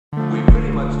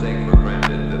much take for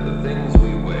granted that the things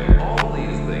we wear, all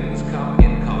these things come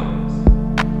in colors.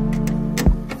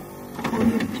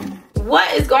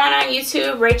 What is going on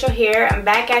YouTube? Rachel here. I'm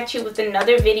back at you with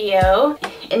another video.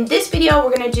 In this video,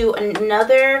 we're going to do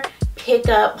another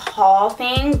pickup haul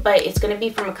thing, but it's going to be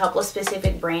from a couple of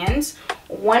specific brands.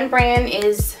 One brand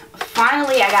is,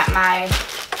 finally I got my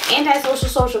Antisocial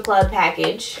Social Club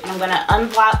package, and I'm going to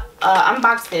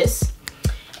unbox this.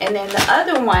 And then the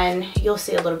other one, you'll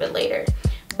see a little bit later.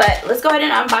 But let's go ahead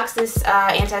and unbox this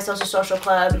Antisocial Social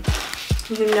Club.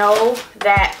 You know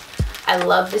that I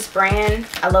love this brand.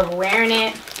 I love wearing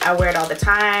it. I wear it all the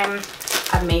time.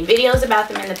 I've made videos about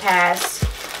them in the past,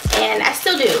 and I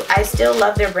still do. I still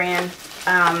love their brand.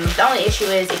 The only issue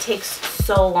is it takes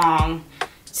so long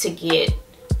to get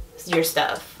your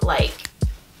stuff. Like,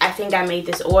 I think I made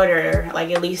this order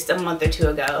like at least a month or two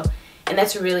ago, and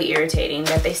that's really irritating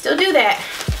that they still do that.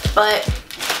 But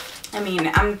I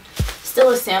mean, I'm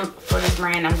still a simp for this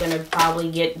brand. I'm gonna probably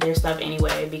get their stuff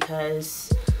anyway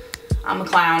because I'm a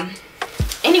clown.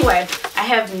 Anyway, I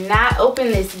have not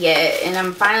opened this yet, and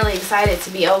I'm finally excited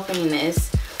to be opening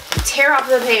this. Tear off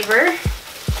the paper,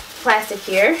 plastic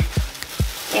here,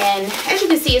 and as you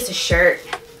can see, it's a shirt.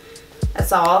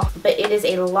 That's all, but it is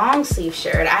a long sleeve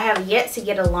shirt. I have yet to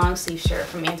get a long sleeve shirt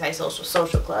from Antisocial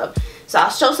Social Club. So I'll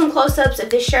show some close-ups of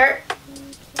this shirt,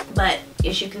 but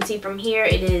as you can see from here,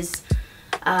 it is,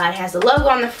 it has the logo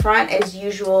on the front as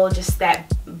usual, just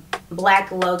that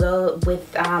black logo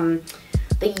with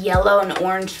the yellow and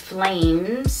orange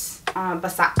flames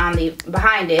behind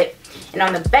it, and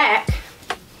on the back,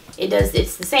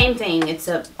 it's the same thing. It's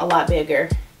a lot bigger.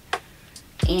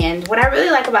 And what I really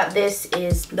like about this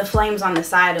is the flames on the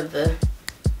side of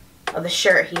the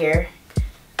shirt here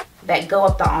that go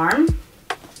up the arm.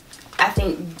 I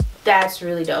think that's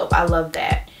really dope. I love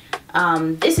that.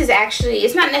 This is actually,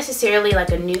 it's not necessarily like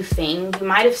a new thing. You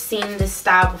might have seen this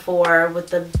style before with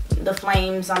the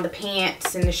flames on the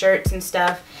pants and the shirts and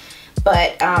stuff.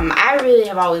 But I really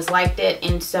have always liked it,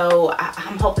 and so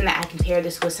I'm hoping that I can pair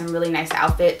this with some really nice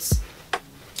outfits.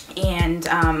 And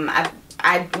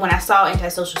when I saw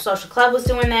Antisocial Social Club was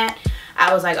doing that,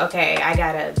 I was like, okay,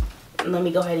 let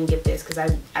me go ahead and get this because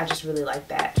I just really like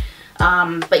that.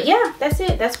 But yeah, that's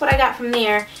it. That's what I got from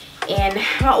there. And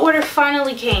my order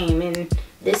finally came, and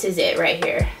this is it right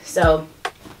here. So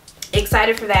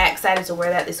excited for that. Excited to wear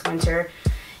that this winter.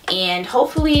 And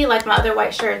hopefully, like my other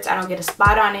white shirts, I don't get a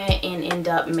spot on it and end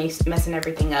up messing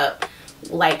everything up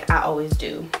like I always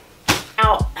do.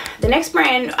 Now, the next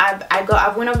brand,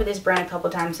 I've went over this brand a couple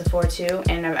times before too,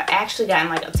 and I've actually gotten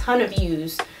like a ton of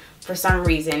views for some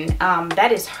reason.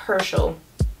 That is Herschel.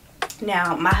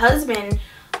 Now, my husband,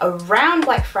 around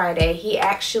Black Friday, he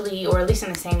actually, or at least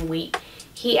in the same week,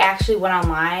 he actually went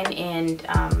online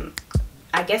and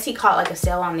I guess he caught like a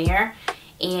sale on there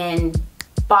and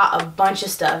bought a bunch of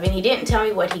stuff. And he didn't tell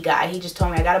me what he got. He just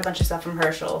told me, I got a bunch of stuff from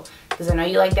Herschel because I know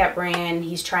you like that brand.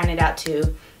 He's trying it out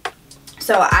too.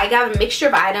 So I got a mixture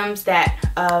of items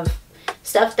of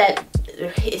stuff that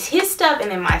is his stuff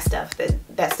and then my stuff,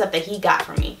 that stuff that he got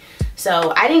from me.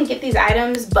 So I didn't get these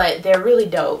items, but they're really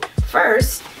dope.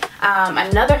 First,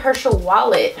 another Herschel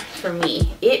wallet for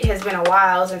me. It has been a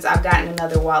while since I've gotten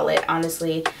another wallet,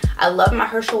 honestly. I love my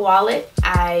Herschel wallet.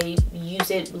 I use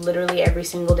it literally every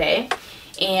single day.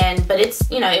 But it's,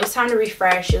 you know, it was time to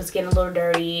refresh. It was getting a little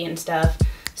dirty and stuff.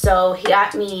 So he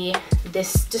got me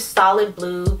this just solid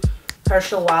blue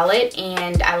Herschel wallet,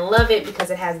 and I love it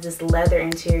because it has this leather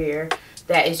interior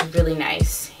that is really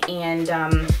nice. And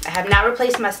I have not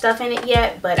replaced my stuff in it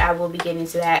yet, but I will be getting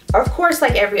to that. Of course,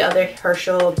 like every other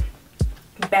Herschel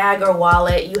bag or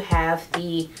wallet, you have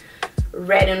the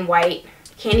red and white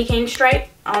candy cane stripe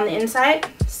on the inside.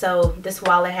 So this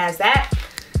wallet has that,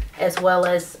 as well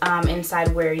as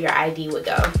inside where your ID would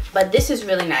go. But this is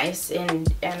really nice,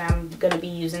 and I'm gonna be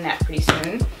using that pretty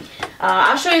soon.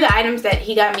 I'll show you the items that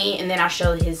he got me, and then I'll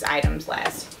show his items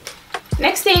last.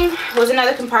 Next thing was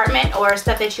another compartment, or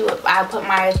stuff that I put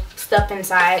my stuff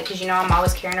inside, because you know I'm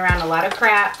always carrying around a lot of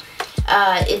crap.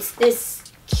 It's this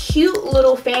cute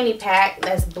little fanny pack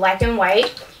that's black and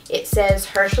white. It says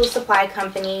Herschel Supply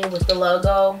Company with the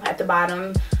logo at the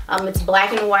bottom. It's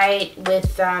black and white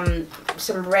with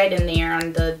some red in there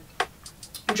on the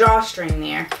drawstring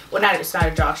there. Well, it's not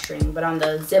a drawstring, but on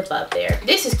the zip up there.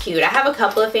 This is cute. I have a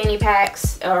couple of fanny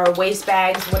packs or waist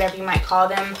bags, whatever you might call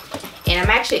them. And I'm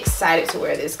actually excited to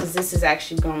wear this because this is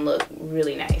actually going to look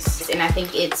really nice. And I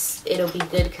think it'll be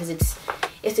good because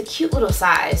it's a cute little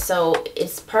size. So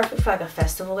it's perfect for like a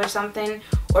festival or something,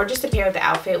 or just to pair with the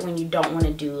outfit when you don't want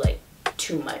to do like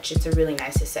too much. It's a really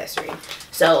nice accessory.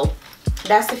 So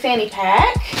that's the fanny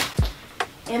pack.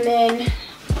 And then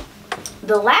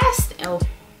the last, oh,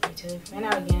 it ran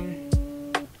out again.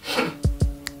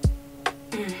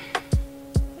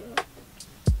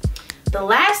 The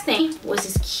last thing was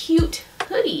this cute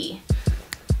hoodie.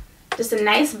 Just a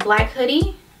nice black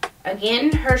hoodie.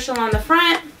 Again, Herschel on the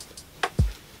front.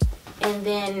 And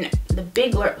then the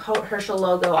big Herschel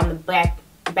logo on the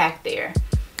back there.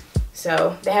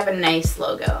 So they have a nice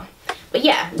logo. But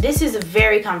yeah, this is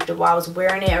very comfortable. I was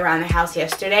wearing it around the house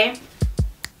yesterday.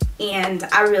 And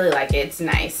I really like it. It's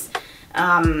nice.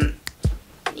 I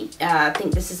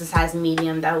think this is a size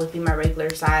medium. That would be my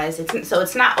regular size. So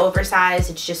it's not oversized.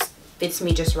 It just fits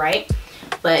me just right.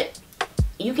 But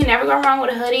you can never go wrong with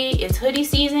a hoodie. It's hoodie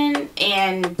season,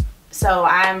 and so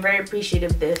I'm very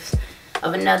appreciative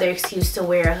of another excuse to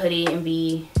wear a hoodie and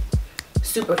be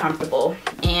super comfortable.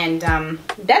 And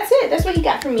that's it. That's what he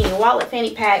got for me: a wallet,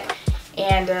 fanny pack,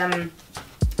 and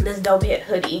this dope hit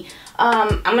hoodie.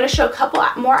 I'm gonna show a couple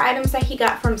more items that he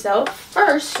got for himself.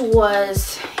 First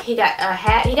was he got a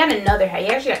hat. He got another hat. He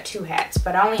actually got 2 hats,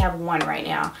 but I only have one right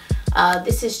now.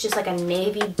 This is just like a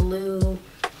navy blue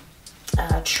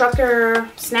trucker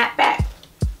snapback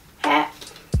hat,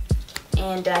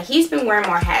 and he's been wearing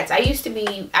more hats. I used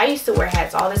to wear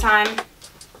hats all the time,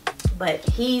 but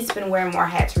he's been wearing more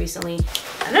hats recently.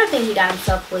 Another thing he got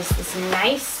himself was this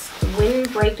nice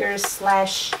windbreaker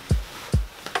slash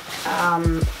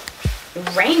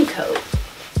raincoat,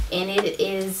 and it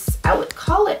is, I would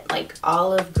call it like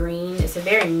olive green. It's a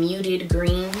very muted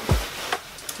green,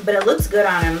 but it looks good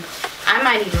on him. I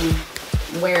might even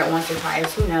wear it once or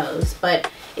twice, who knows. But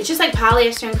it's just like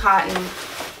polyester and cotton,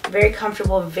 very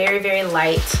comfortable, very, very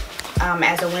light,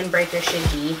 as a windbreaker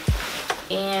should be.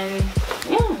 And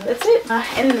yeah, that's it.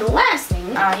 And the last thing,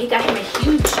 he got him a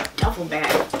huge duffel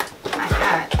bag. My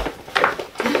God.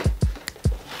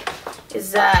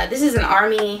 This is an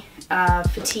army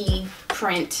fatigue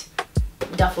print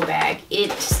duffel bag.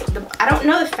 I don't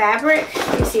know the fabric.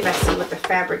 Let me see if I see what the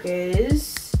fabric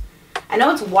is. I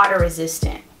know it's water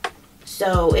resistant,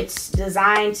 so it's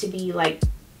designed to be like,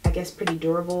 I guess, pretty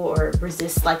durable or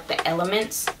resist like the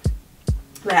elements,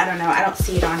 but I don't know. I don't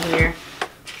see it on here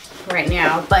right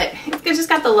now, but it's just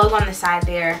got the logo on the side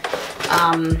there.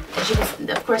 As you can,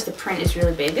 of course, the print is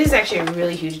really big. This is actually a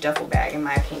really huge duffel bag in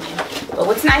my opinion, but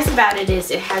what's nice about it is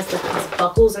it has these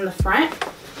buckles in the front.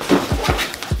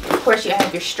 Of course, you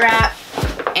have your strap,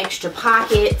 extra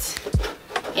pockets,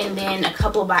 and then a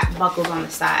couple of buckles on the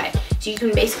side. So you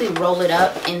can basically roll it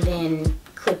up and then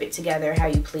clip it together how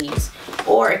you please.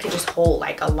 Or it could just hold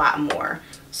like a lot more.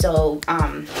 So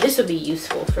this would be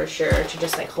useful for sure to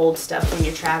just like hold stuff when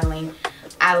you're traveling.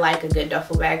 I like a good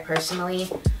duffel bag personally.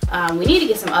 We need to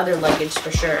get some other luggage for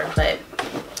sure, but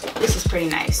this is pretty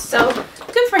nice. So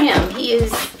good for him. He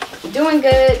is doing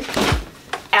good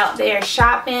out there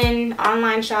shopping,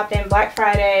 online shopping, Black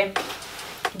Friday,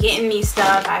 getting me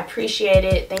stuff. I appreciate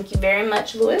it. Thank you very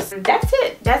much, Lewis. That's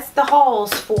it. That's the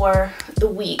hauls for the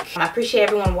week. I appreciate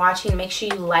everyone watching. Make sure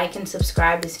you like and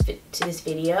subscribe to this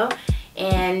video.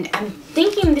 And I'm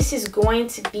thinking this is going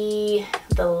to be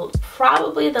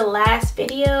probably the last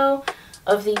video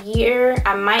of the year.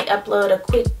 I might upload a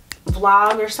quick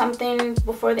vlog or something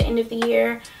before the end of the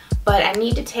year, but I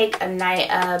need to take a night,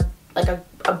 like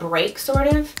a break sort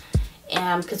of.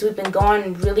 Because we've been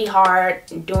going really hard,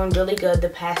 doing really good the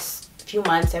past few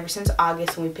months, ever since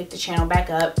August when we picked the channel back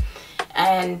up.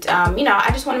 And you know, I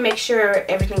just want to make sure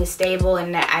everything is stable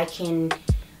and that I can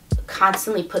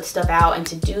constantly put stuff out. And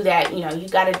to do that, you know, you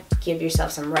got to give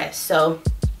yourself some rest. So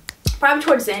probably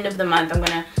towards the end of the month, I'm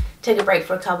gonna take a break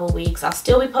for a couple of weeks. I'll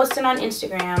still be posting on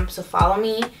Instagram, so follow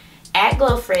me at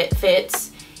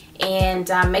GlowFits, and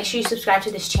make sure you subscribe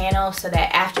to this channel so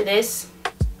that after this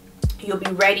you'll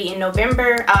be ready in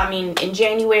in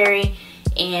January,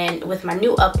 and with my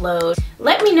new upload.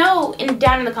 Let me know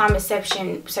down in the comment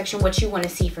section what you want to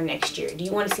see for next year. Do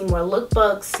you want to see more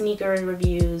lookbooks, sneaker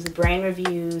reviews, brand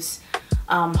reviews,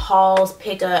 hauls,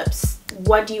 pickups?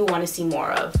 What do you want to see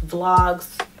more of?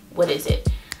 Vlogs? What is it?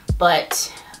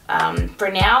 But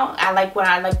for now, I like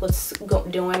what's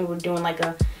doing. We're doing like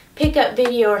a pickup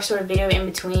video or sort of video in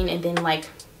between, and then like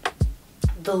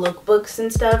the lookbooks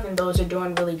and stuff, and those are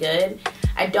doing really good.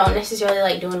 I don't necessarily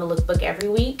like doing a lookbook every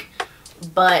week,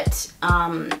 but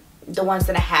the ones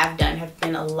that I have done have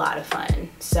been a lot of fun.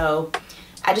 So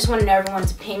I just want to know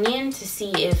everyone's opinion to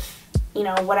see if, you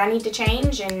know, what I need to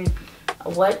change and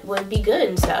what would be good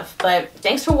and stuff. But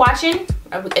thanks for watching.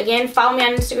 Again, follow me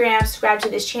on Instagram, subscribe to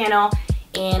this channel,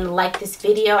 and like this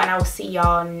video, and I will see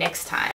y'all next time.